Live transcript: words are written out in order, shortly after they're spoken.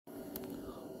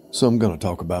So I'm going to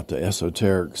talk about the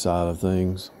esoteric side of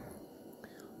things.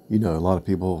 You know, a lot of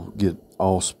people get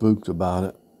all spooked about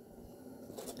it.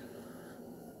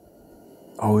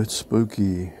 Oh, it's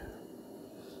spooky.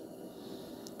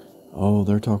 Oh,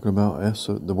 they're talking about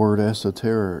the word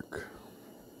esoteric.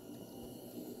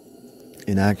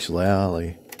 In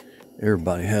actuality,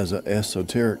 everybody has an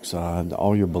esoteric side.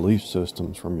 All your belief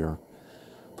systems from your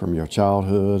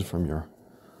childhood, from your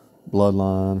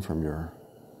bloodline, from your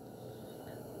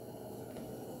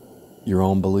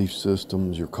own belief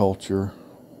systems, your culture.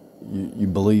 You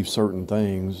believe certain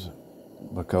things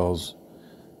because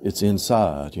it's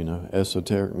inside, you know.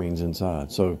 Esoteric means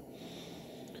inside. So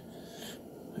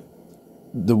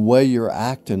the way you're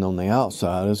acting on the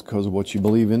outside is because of what you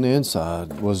believe in the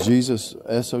inside. Was Jesus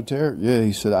esoteric? Yeah,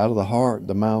 he said, out of the heart,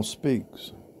 the mouth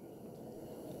speaks.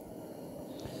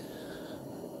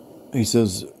 He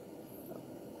says,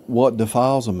 what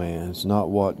defiles a man is not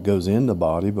what goes in the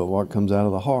body, but what comes out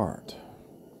of the heart.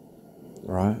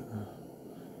 Right?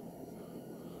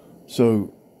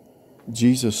 So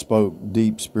Jesus spoke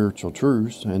deep spiritual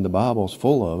truths, and the Bible's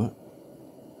full of it,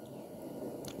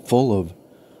 full of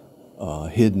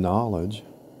hidden knowledge.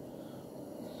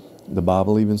 The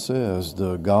Bible even says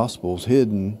the gospel's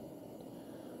hidden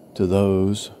to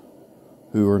those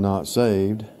who are not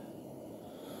saved,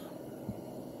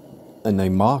 and they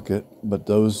mock it, but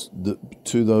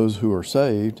to those who are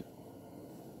saved,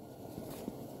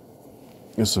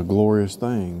 it's a glorious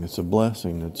thing. It's a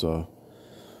blessing. It's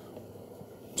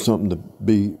something to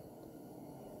be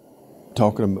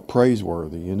talking about,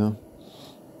 praiseworthy, you know.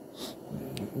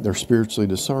 They're spiritually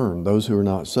discerned. Those who are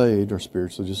not saved are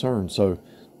spiritually discerned. So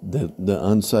the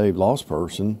unsaved lost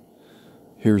person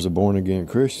hears a born-again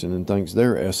Christian and thinks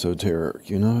they're esoteric,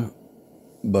 you know.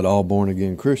 But all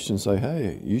born-again Christians say,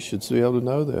 hey, you should be able to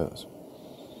know this.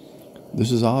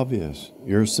 This is obvious.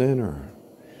 You're a sinner.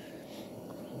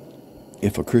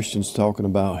 If a Christian's talking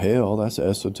about hell, that's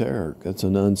esoteric. That's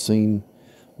an unseen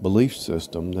belief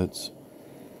system.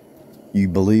 You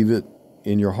believe it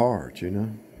in your heart, you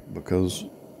know.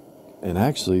 And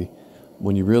actually,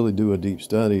 when you really do a deep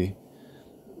study,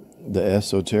 the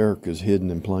esoteric is hidden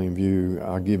in plain view.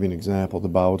 I'll give you an example. The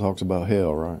Bible talks about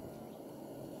hell, right?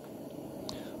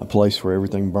 A place where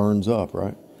everything burns up,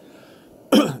 right?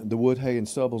 The wood, hay, and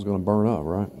stubble is going to burn up,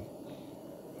 right?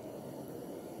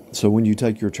 So when you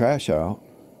take your trash out,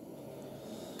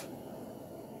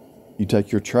 you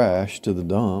take your trash to the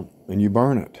dump and you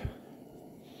burn it.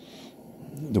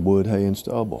 The wood, hay, and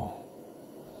stubble.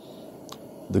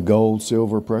 The gold,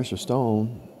 silver, precious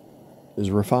stone is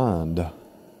refined.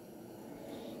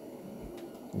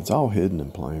 It's all hidden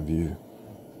in plain view.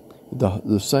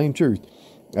 The same truth.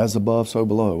 As above, so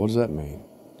below. What does that mean?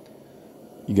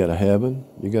 You got a heaven,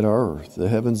 you got an earth. The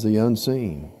heaven's the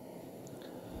unseen.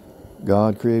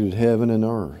 God created heaven and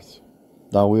earth.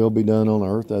 Thy will be done on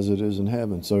earth as it is in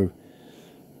heaven. So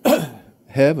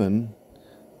heaven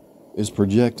is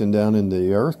projecting down in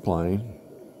the earth plane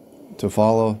to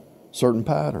follow certain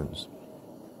patterns.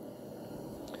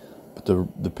 But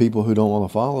the people who don't want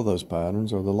to follow those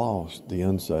patterns are the lost, the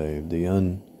unsaved, the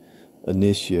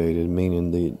uninitiated,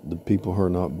 meaning the people who are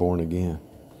not born again.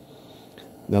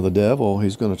 Now the devil,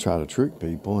 he's going to try to trick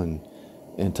people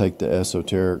and take the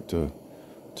esoteric to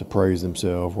praise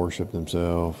themselves, worship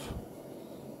themselves.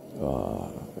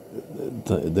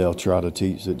 They'll try to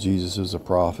teach that Jesus is a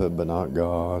prophet but not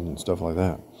God and stuff like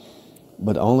that.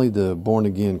 But only the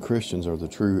born-again Christians are the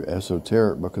true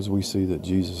esoteric, because we see that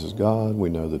Jesus is God.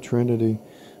 We know the Trinity.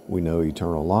 We know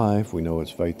eternal life. We know it's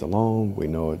faith alone. We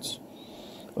know it's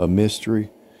a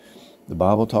mystery. The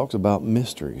Bible talks about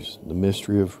mysteries. The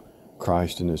mystery of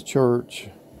Christ and His church.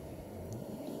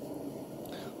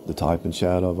 The type and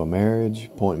shadow of a marriage,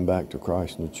 pointing back to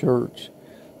Christ and the church.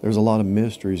 There's a lot of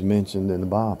mysteries mentioned in the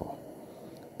Bible.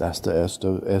 That's the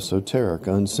esoteric,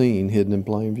 unseen, hidden in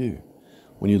plain view.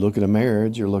 When you look at a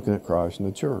marriage, you're looking at Christ and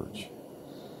the church.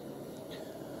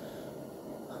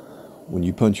 When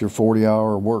you punch your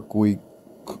 40-hour work week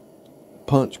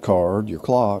punch card, your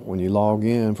clock, when you log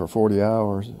in for 40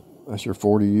 hours, that's your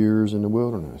 40 years in the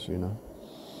wilderness, you know.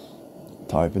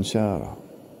 Type and shadow.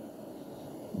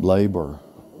 Labor.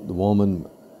 The woman,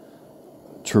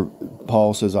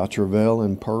 Paul says, I travail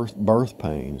in birth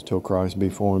pains till Christ be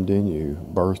formed in you,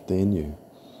 birthed in you.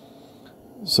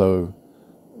 So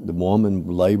the woman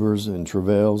labors and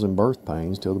travails in birth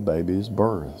pains till the baby is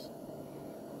birthed.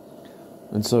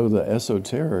 And so the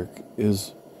esoteric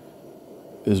is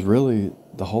really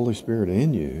the Holy Spirit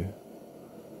in you,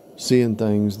 seeing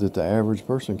things that the average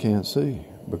person can't see,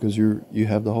 because you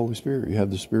have the Holy Spirit. You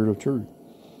have the Spirit of truth.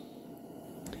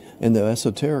 And the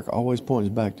esoteric always points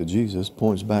back to Jesus,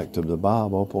 points back to the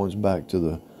Bible, points back to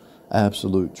the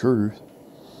absolute truth.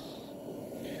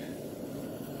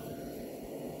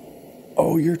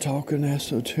 Oh, you're talking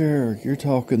esoteric. You're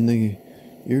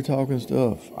talking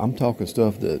stuff. I'm talking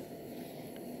stuff that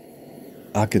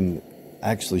I can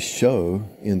actually show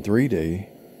in 3D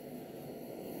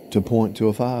to point to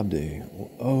a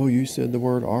 5D. Oh, you said the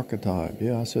word archetype.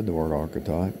 Yeah, I said the word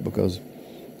archetype because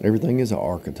everything is an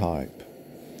archetype.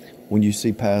 When you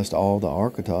see past all the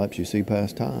archetypes, you see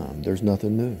past time. There's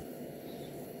nothing new.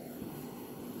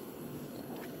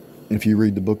 If you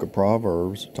read the book of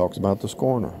Proverbs, it talks about the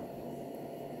scorner.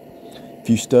 If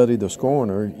you study the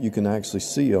scorner, you can actually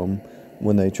see them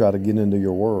when they try to get into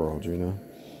your world, you know.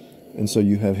 And so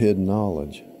you have hidden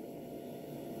knowledge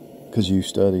because you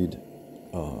studied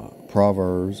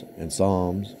Proverbs and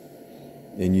Psalms,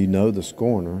 and you know the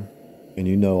scorner, and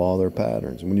you know all their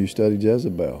patterns. When you study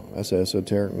Jezebel, that's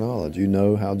esoteric knowledge. You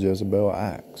know how Jezebel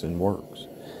acts and works.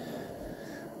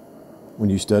 When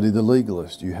you study the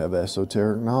legalist, you have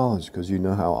esoteric knowledge because you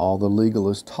know how all the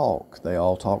legalists talk. They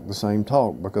all talk the same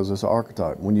talk because it's an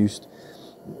archetype.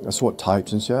 That's what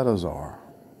types and shadows are.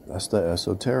 That's the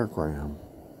esoteric realm.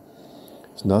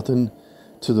 It's nothing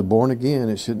to the born again.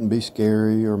 It shouldn't be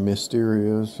scary or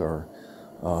mysterious or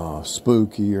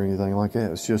spooky or anything like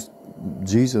that. It's just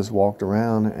Jesus walked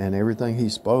around and everything he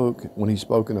spoke, when he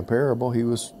spoke in a parable, he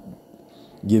was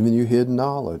giving you hidden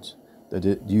knowledge that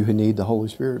you need the Holy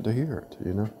Spirit to hear it,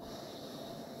 you know.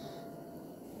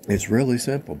 It's really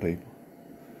simple, people.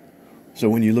 So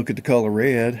when you look at the color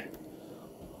red,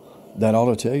 that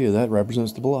ought to tell you that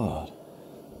represents the blood.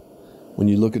 When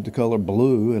you look at the color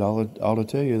blue, it ought to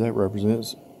tell you that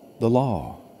represents the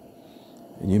law.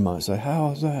 And you might say,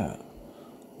 how is that?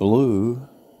 Blue,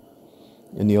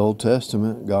 in the Old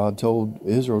Testament, God told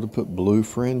Israel to put blue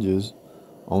fringes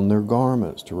on their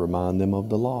garments to remind them of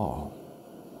the law.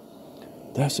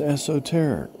 That's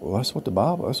esoteric. Well, that's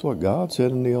what God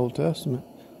said in the Old Testament.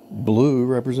 Blue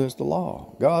represents the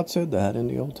law. God said that in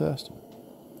the Old Testament.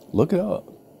 Look it up.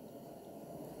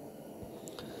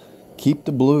 Keep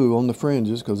the blue on the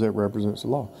fringes because that represents the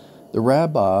law. The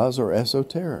rabbis are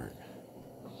esoteric.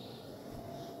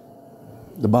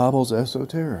 The Bible's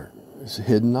esoteric. It's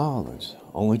hidden knowledge,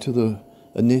 only to the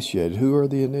initiated. Who are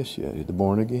the initiated? The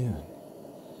born again.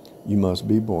 You must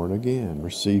be born again.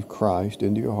 Receive Christ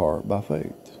into your heart by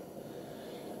faith.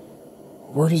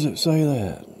 Where does it say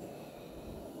that?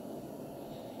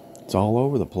 It's all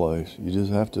over the place. You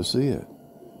just have to see it.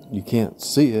 You can't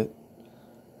see it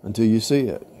until you see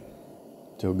it.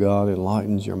 Till God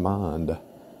enlightens your mind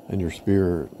and your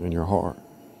spirit and your heart.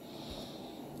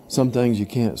 Some things you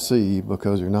can't see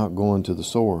because you're not going to the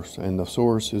source. And the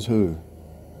source is who?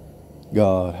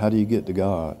 God. How do you get to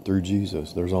God? Through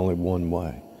Jesus. There's only one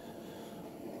way.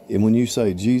 And when you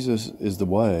say Jesus is the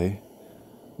way,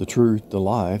 the truth, the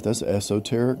life, that's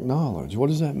esoteric knowledge. What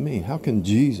does that mean? How can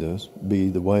Jesus be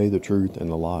the way, the truth, and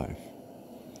the life?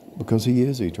 Because he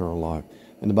is eternal life.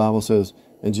 And the Bible says,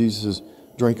 and Jesus says,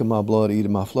 drink of my blood, eat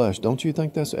of my flesh. Don't you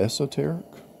think that's esoteric?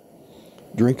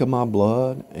 Drink of my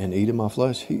blood and eat of my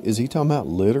flesh. Is he talking about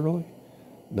literally?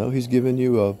 No, he's giving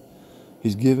you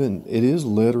it is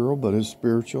literal, but it's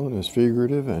spiritual and it's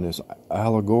figurative and it's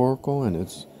allegorical and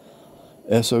it's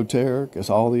esoteric. It's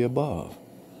all the above.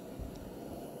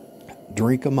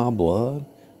 Drink of my blood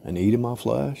and eat of my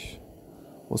flesh.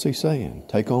 What's he saying?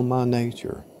 Take on my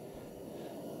nature.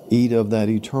 Eat of that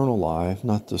eternal life,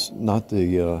 not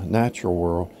the natural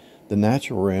world. The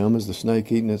natural realm is the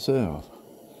snake eating itself.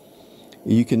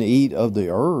 You can eat of the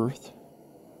earth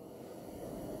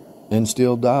and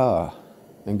still die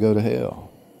and go to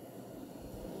hell.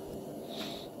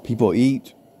 People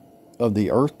eat of the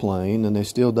earth plane and they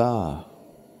still die.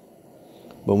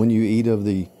 But when you eat of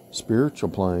the spiritual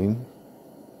plane,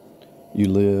 you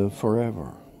live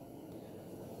forever.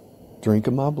 Drink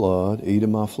of my blood, eat of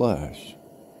my flesh.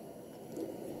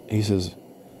 He says,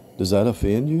 does that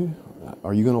offend you?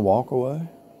 Are you going to walk away?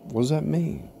 What does that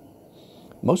mean?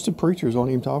 Most of the preachers don't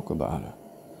even talk about it.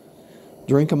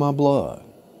 Drink of my blood.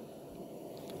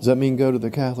 Does that mean go to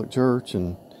the Catholic Church?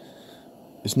 And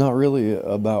it's not really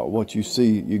about what you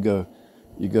see. You go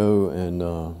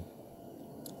and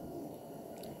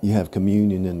you have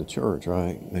communion in the church,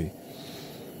 right? They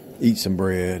eat some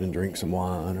bread and drink some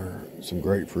wine or some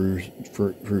grapefruit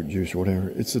fruit juice or whatever.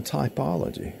 It's a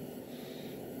typology.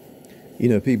 You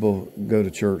know, people go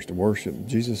to church to worship.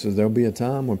 Jesus says there'll be a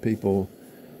time when people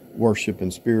worship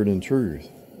in spirit and truth.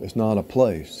 It's not a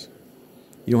place.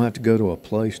 You don't have to go to a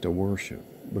place to worship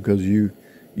because you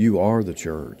are the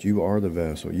church. You are the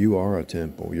vessel. You are a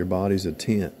temple. Your body's a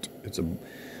tent. It's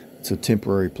a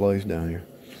temporary place down here.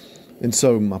 And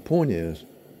so my point is,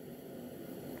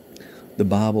 the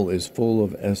Bible is full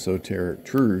of esoteric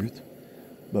truth,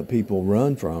 but people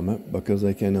run from it because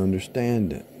they can't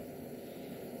understand it.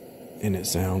 And it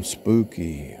sounds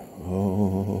spooky.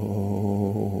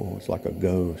 Oh, it's like a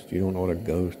ghost. You don't know what a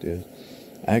ghost is.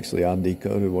 Actually, I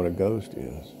decoded what a ghost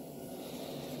is.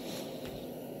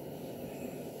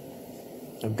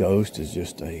 A ghost is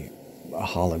just a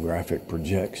holographic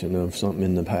projection of something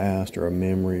in the past, or a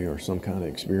memory, or some kind of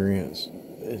experience.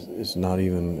 It's not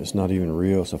even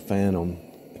real. It's a phantom.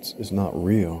 It's not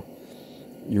real.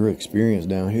 Your experience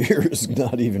down here is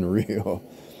not even real.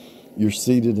 You're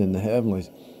seated in the heavenlies.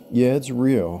 Yeah, it's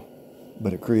real,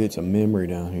 but it creates a memory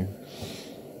down here.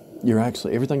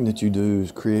 Everything that you do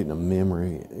is creating a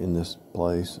memory in this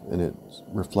place, and it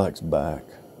reflects back.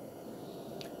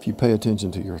 If you pay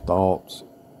attention to your thoughts,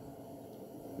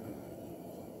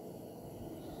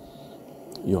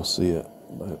 you'll see it.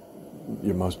 But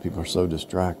most people are so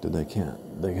distracted,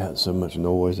 they got so much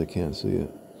noise, they can't see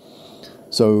it.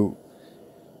 So,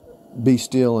 be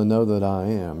still and know that I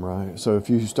am, right? So if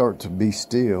you start to be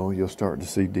still, you'll start to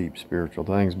see deep spiritual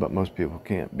things, but most people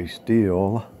can't be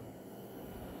still.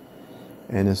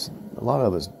 And a lot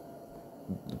of it's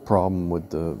the problem with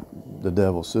the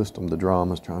devil's system. The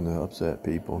drama's trying to upset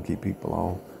people and keep people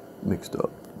all mixed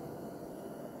up.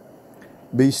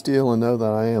 Be still and know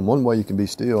that I am. One way you can be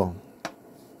still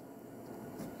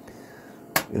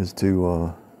is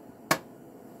to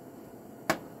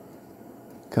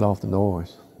cut off the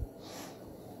noise.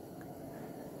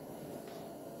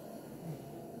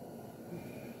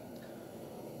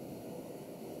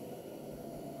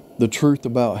 The truth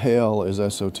about hell is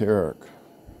esoteric.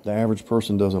 The average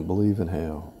person doesn't believe in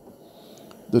hell.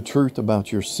 The truth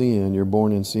about your sin, you're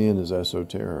born in sin, is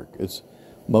esoteric.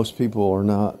 Most people are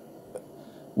not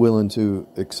willing to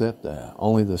accept that.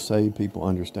 Only the saved people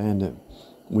understand it.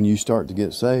 When you start to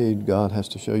get saved, God has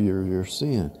to show you your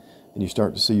sin. And you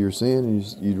start to see your sin, and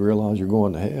you realize you're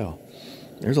going to hell.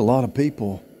 There's a lot of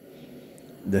people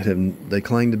that they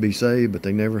claim to be saved, but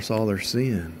they never saw their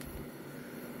sin.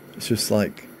 It's just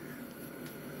like,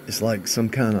 it's like some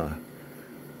kind of,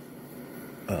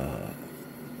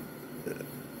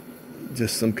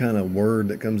 just some kind of word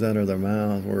that comes out of their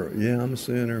mouth where, yeah, I'm a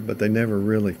sinner, but they never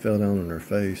really fell down on their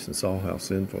face and saw how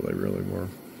sinful they really were.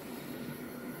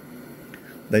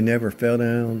 They never fell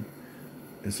down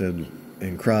and said,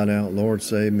 and cried out, Lord,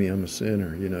 save me, I'm a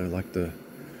sinner, like the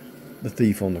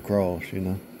thief on the cross,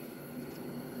 I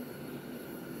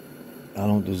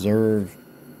don't deserve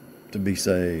to be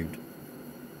saved.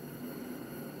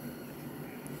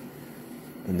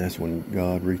 And that's when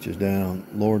God reaches down.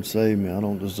 Lord, save me. I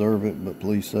don't deserve it, but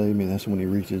please save me. That's when he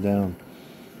reaches down.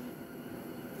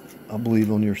 I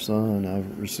believe on your Son.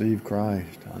 I've received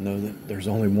Christ. I know that there's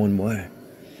only one way.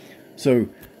 So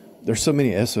there's so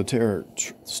many esoteric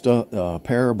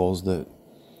parables that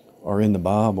are in the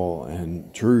Bible,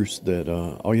 and truths that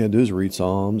all you have to do is read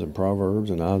Psalms and Proverbs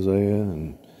and Isaiah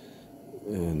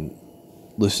and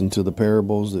listen to the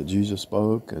parables that Jesus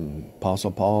spoke. And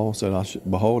Apostle Paul said,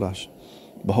 Behold,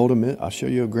 I show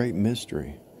you a great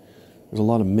mystery. There's a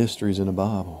lot of mysteries in the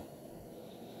Bible.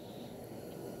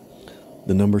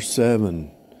 The number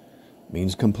 7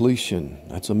 means completion.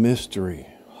 That's a mystery.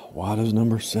 Why does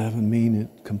number 7 mean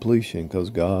completion?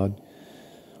 Because God,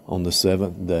 on the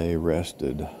 7th day,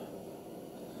 rested.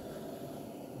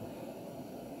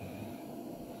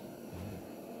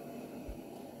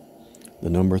 The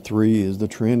number 3 is the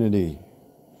Trinity.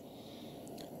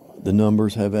 The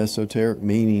numbers have esoteric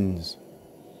meanings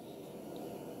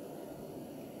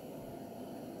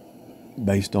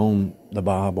based on the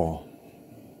Bible.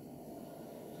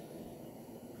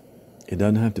 It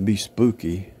doesn't have to be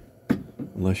spooky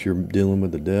unless you're dealing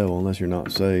with the devil, unless you're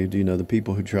not saved. The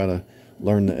people who try to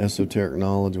learn the esoteric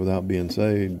knowledge without being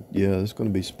saved, yeah, it's going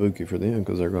to be spooky for them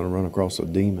because they're going to run across a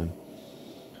demon.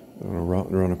 They're going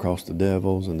to run across the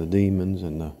devils and the demons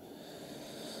and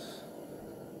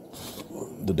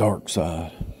the dark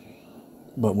side.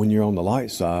 But when you're on the light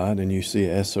side and you see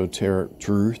esoteric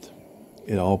truth,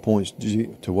 it all points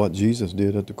to what Jesus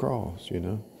did at the cross,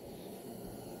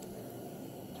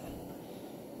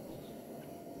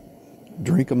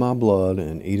 Drink of my blood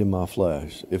and eat of my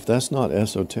flesh. If that's not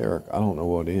esoteric, I don't know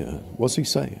what is. What's he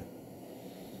saying?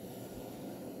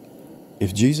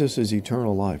 If Jesus is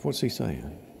eternal life, what's he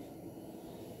saying?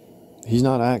 He's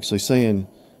not actually saying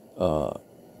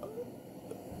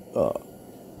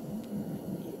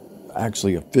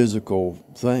actually a physical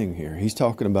thing here. He's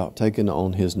talking about taking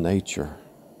on his nature.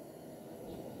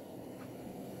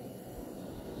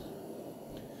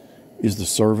 Is the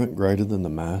servant greater than the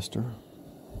master?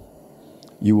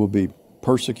 You will be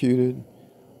persecuted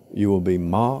You will be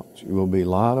mocked. You will be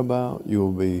lied about. You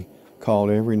will be called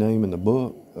every name in the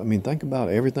book. I mean, think about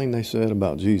everything they said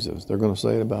about Jesus. They're going to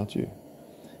say it about you.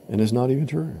 And it's not even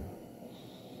true.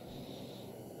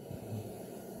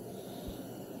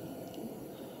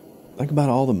 Think about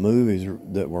all the movies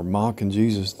that were mocking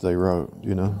Jesus that they wrote,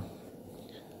 you know.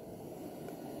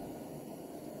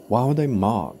 Why would they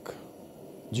mock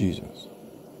Jesus?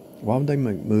 Why would they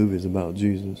make movies about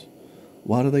Jesus?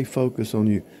 Why do they focus on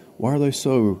you? Why are they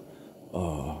so,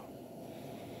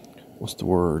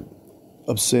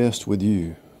 obsessed with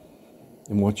you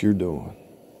and what you're doing?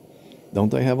 Don't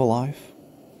they have a life?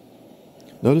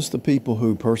 Notice the people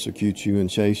who persecute you and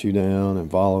chase you down and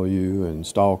follow you and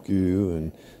stalk you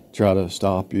and try to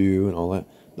stop you and all that.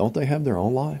 Don't they have their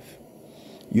own life?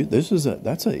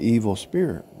 That's an evil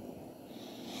spirit.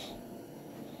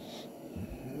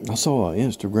 I saw an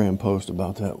Instagram post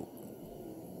about that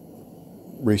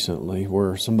recently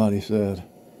where somebody said,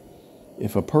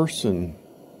 if a person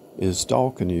is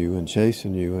stalking you and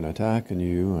chasing you and attacking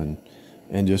you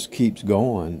and just keeps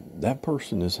going, that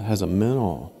person has a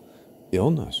mental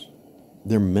illness.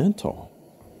 They're mental.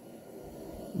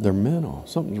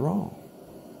 Something's wrong.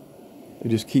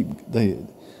 It's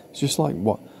just like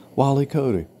Wile E.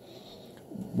 Coyote.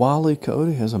 Wile E.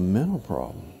 Coyote has a mental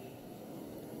problem.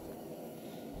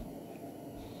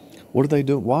 What are they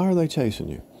doing? Why are they chasing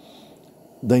you?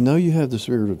 They know you have the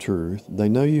Spirit of truth. They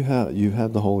know you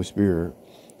have the Holy Spirit.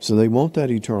 So they want that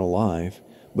eternal life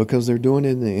because they're doing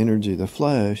it in the energy of the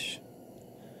flesh.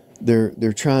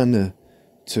 They're trying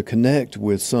to connect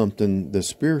with something that's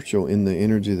spiritual in the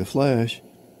energy of the flesh,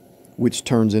 which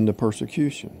turns into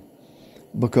persecution.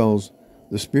 Because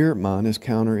the spirit mind is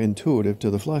counterintuitive to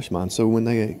the flesh mind. So when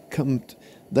they come,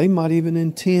 they might even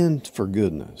intend for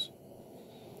goodness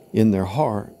in their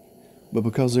heart, but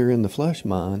because they're in the flesh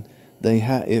mind,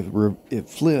 it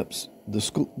flips,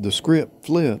 the script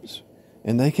flips,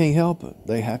 and they can't help it.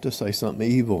 They have to say something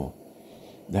evil.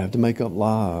 They have to make up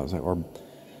lies, or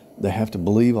they have to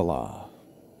believe a lie.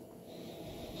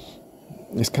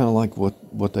 It's kind of like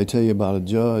what they tell you about a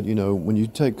judge. You know, when you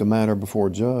take a matter before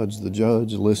a judge, the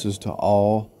judge listens to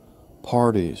all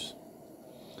parties.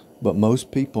 But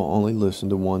most people only listen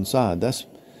to one side. That's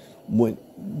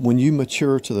when you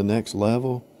mature to the next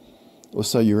level. Let's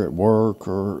say you're at work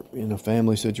or in a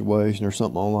family situation or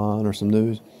something online or some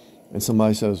news, and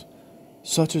somebody says,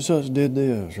 such and such did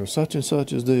this, or such and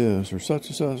such is this, or such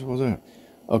and such was that.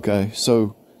 Okay,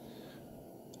 so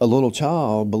a little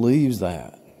child believes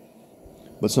that.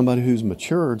 But somebody who's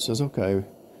matured says, okay,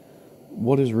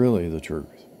 what is really the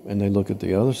truth? And they look at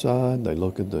the other side, they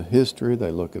look at the history,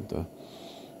 they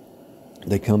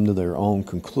come to their own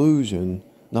conclusion,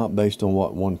 not based on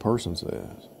what one person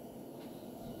says.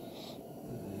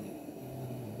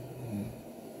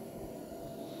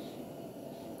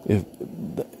 If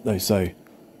they say,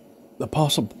 the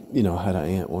Apostle, I had an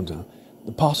aunt one time,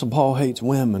 the Apostle Paul hates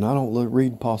women. I don't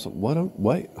read Apostle.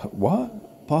 What?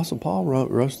 Apostle Paul wrote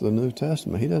the rest of the New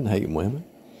Testament. He doesn't hate women.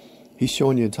 He's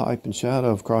showing you a type and shadow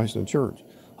of Christ and the church.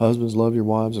 Husbands, love your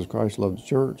wives as Christ loved the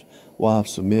church.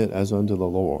 Wives, submit as unto the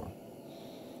Lord.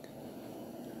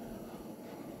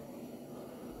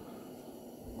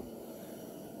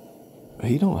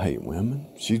 He don't hate women.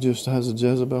 She just has a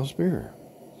Jezebel spirit.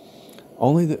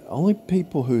 Only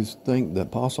people who think that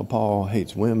Apostle Paul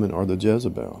hates women are the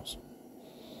Jezebels.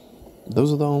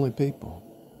 Those are the only people.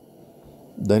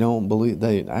 They don't believe,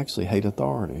 they actually hate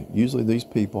authority. Usually these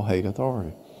people hate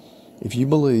authority. If you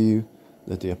believe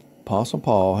that the Apostle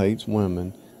Paul hates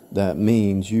women, that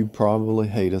means you probably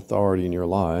hate authority in your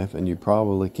life, and you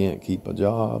probably can't keep a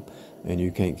job, and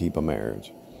you can't keep a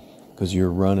marriage, because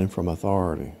you're running from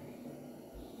authority.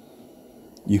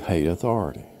 You hate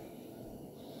authority.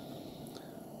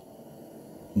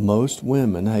 Most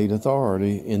women hate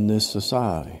authority in this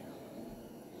society,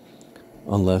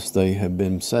 unless they have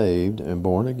been saved and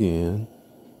born again,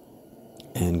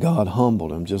 and God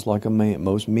humbled them, just like a man.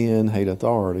 Most men hate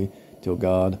authority till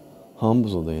God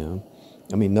humbles them.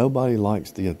 I mean, nobody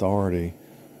likes the authority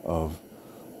of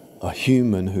a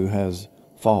human who has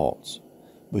faults,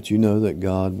 but you know that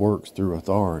God works through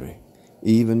authority.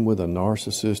 Even with a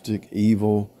narcissistic,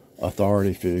 evil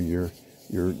authority figure,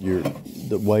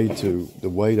 the way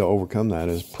to overcome that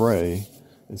is pray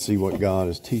and see what God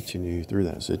is teaching you through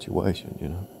that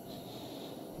situation,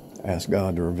 Ask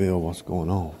God to reveal what's going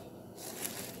on.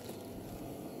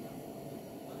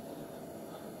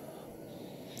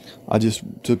 I just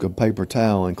took a paper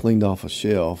towel and cleaned off a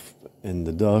shelf, and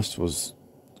the dust was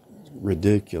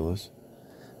ridiculous.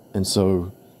 And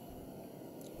so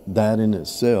that in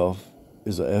itself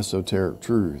is an esoteric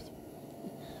truth.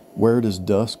 Where does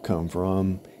dust come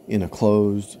from in a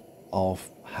closed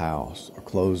off house, a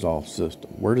closed off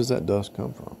system. Where does that dust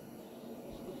come from?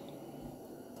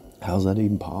 How's that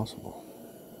even possible?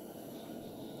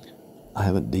 I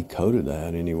haven't decoded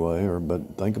that anyway,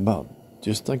 but think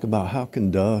about how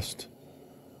can dust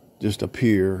just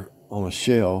appear on a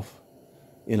shelf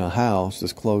in a house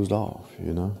that's closed off,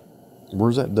 you know?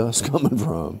 Where's that dust coming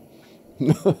from?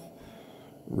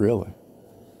 Really?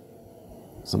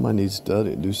 Somebody needs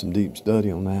to do some deep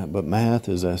study on that. But math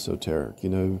is esoteric. You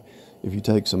know, if you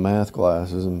take some math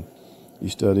classes and you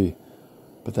study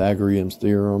Pythagorean's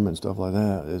theorem and stuff like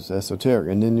that, it's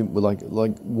esoteric. And then like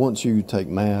once you take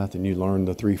math and you learn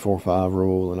the 3-4-5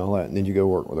 rule and all that, and then you go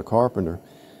work with a carpenter,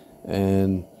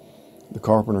 and the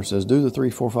carpenter says, do the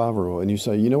 3-4-5 rule, and you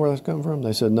say, you know where that's coming from?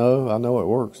 They said, no, I know it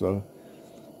works though.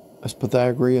 That's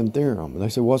Pythagorean theorem. And they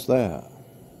said, what's that?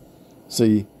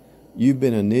 See, you've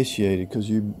been initiated because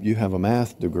you have a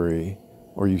math degree,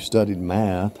 or you studied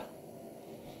math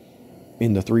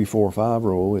in the 3-4-5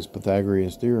 rule. It's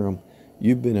Pythagorean's theorem.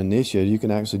 You've been initiated. You can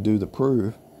actually do the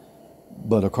proof,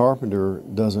 but a carpenter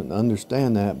doesn't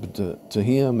understand that. But to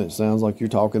him, it sounds like you're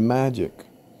talking magic,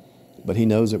 but he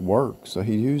knows it works, so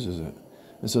he uses it.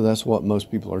 And so that's what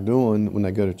most people are doing when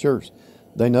they go to church.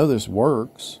 They know this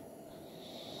works.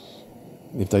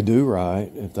 If they do right,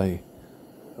 if they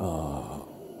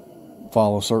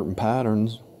follow certain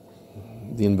patterns,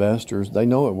 the investors, they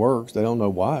know it works. They don't know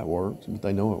why it works, but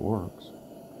they know it works.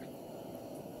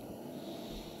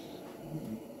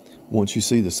 Once you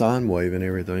see the sine wave and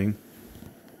everything,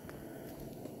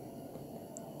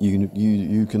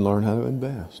 you can learn how to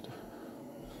invest.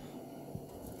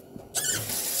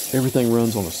 Everything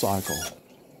runs on a cycle.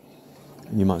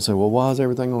 And you might say, well, why is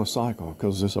everything on a cycle?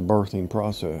 Because it's a birthing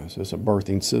process. It's a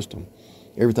birthing system.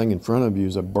 Everything in front of you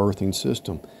is a birthing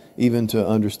system. Even to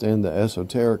understand the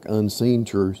esoteric, unseen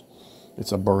truths,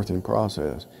 it's a birthing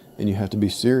process. And you have to be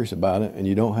serious about it, and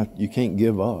you can't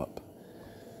give up.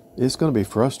 It's going to be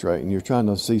frustrating. You're trying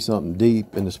to see something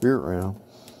deep in the spirit realm,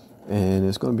 and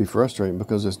it's going to be frustrating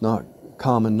because it's not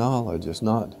common knowledge. It's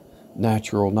not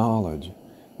natural knowledge.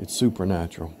 It's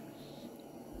supernatural.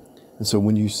 And so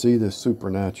when you see this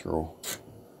supernatural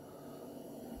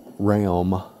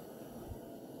realm,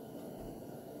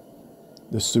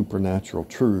 the supernatural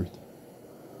truth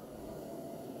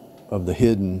of the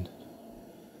hidden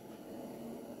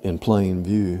in plain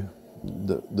view,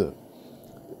 the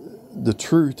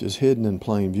truth is hidden in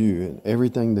plain view. And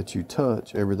everything that you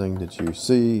touch, everything that you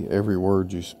see, every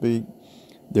word you speak,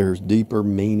 there's deeper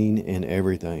meaning in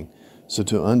everything. So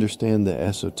to understand the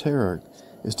esoteric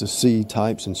is to see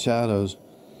types and shadows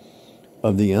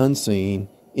of the unseen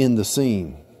in the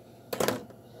seen.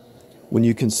 When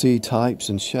you can see types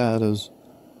and shadows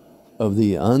of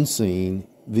the unseen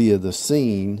via the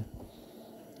seen,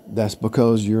 that's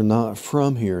because you're not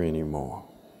from here anymore.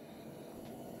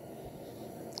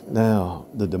 Now,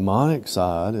 the demonic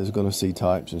side is going to see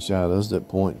types and shadows that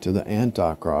point to the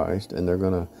Antichrist, and they're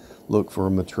going to look for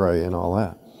a Maitreya and all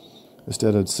that.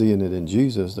 Instead of seeing it in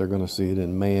Jesus, they're going to see it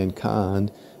in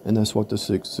mankind, and that's what the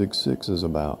 666 is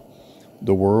about.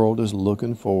 The world is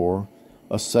looking for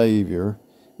a savior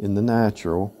in the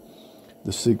natural.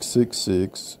 The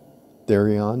 666,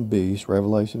 Therion beast,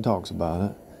 Revelation talks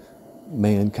about it.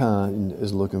 Mankind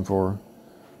is looking for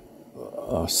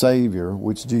a savior,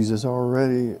 which Jesus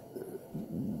already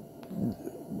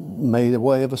made a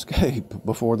way of escape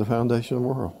before the foundation of the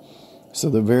world. So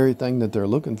the very thing that they're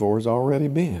looking for has already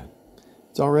been.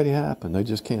 It's already happened. They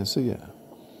just can't see it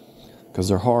because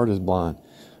their heart is blind.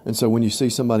 And so when you see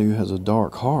somebody who has a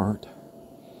dark heart,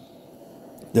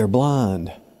 they're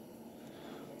blind.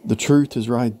 The truth is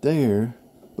right there,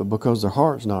 but because their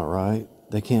heart's not right,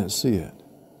 they can't see it.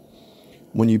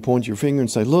 When you point your finger and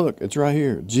say, look, it's right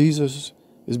here. Jesus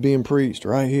is being preached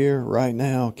right here, right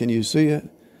now. Can you see it?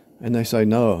 And they say,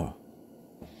 no.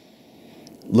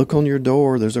 Look on your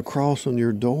door. There's a cross on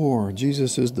your door.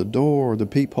 Jesus is the door. The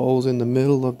peephole's in the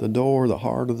middle of the door, the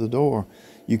heart of the door.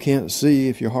 You can't see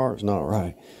if your heart's not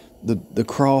right. The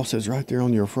cross is right there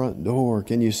on your front door.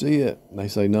 Can you see it? And they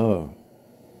say, no.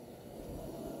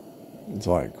 It's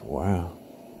like, wow.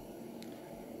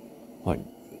 Like,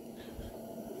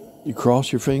 you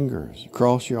cross your fingers, you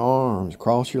cross your arms,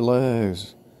 cross your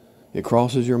legs. It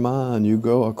crosses your mind. You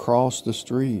go across the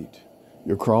street.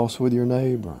 You cross with your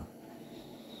neighbor.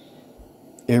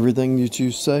 Everything that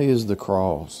you say is the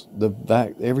cross.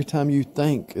 Every time you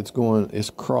think it's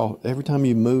cross. Every time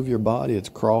you move your body, it's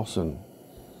crossing.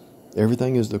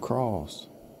 Everything is the cross.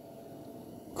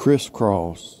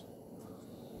 Crisscross.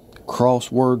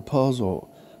 Crossword puzzle.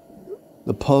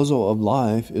 The puzzle of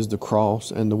life is the cross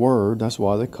and the word. That's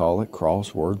why they call it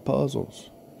crossword puzzles.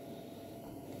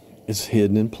 It's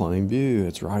hidden in plain view.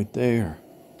 It's right there.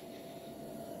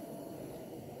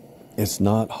 It's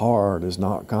not hard. It's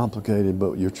not complicated,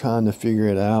 but you're trying to figure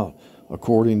it out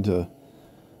according to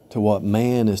what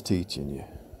man is teaching you.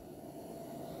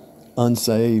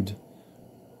 Unsaved,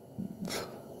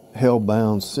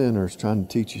 hell-bound sinners trying to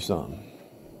teach you something,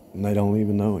 and they don't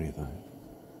even know anything.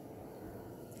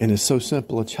 And it's so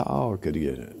simple a child could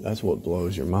get it. That's what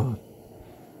blows your mind.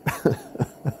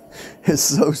 It's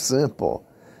so simple,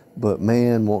 but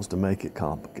man wants to make it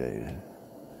complicated.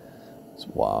 It's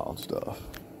wild stuff.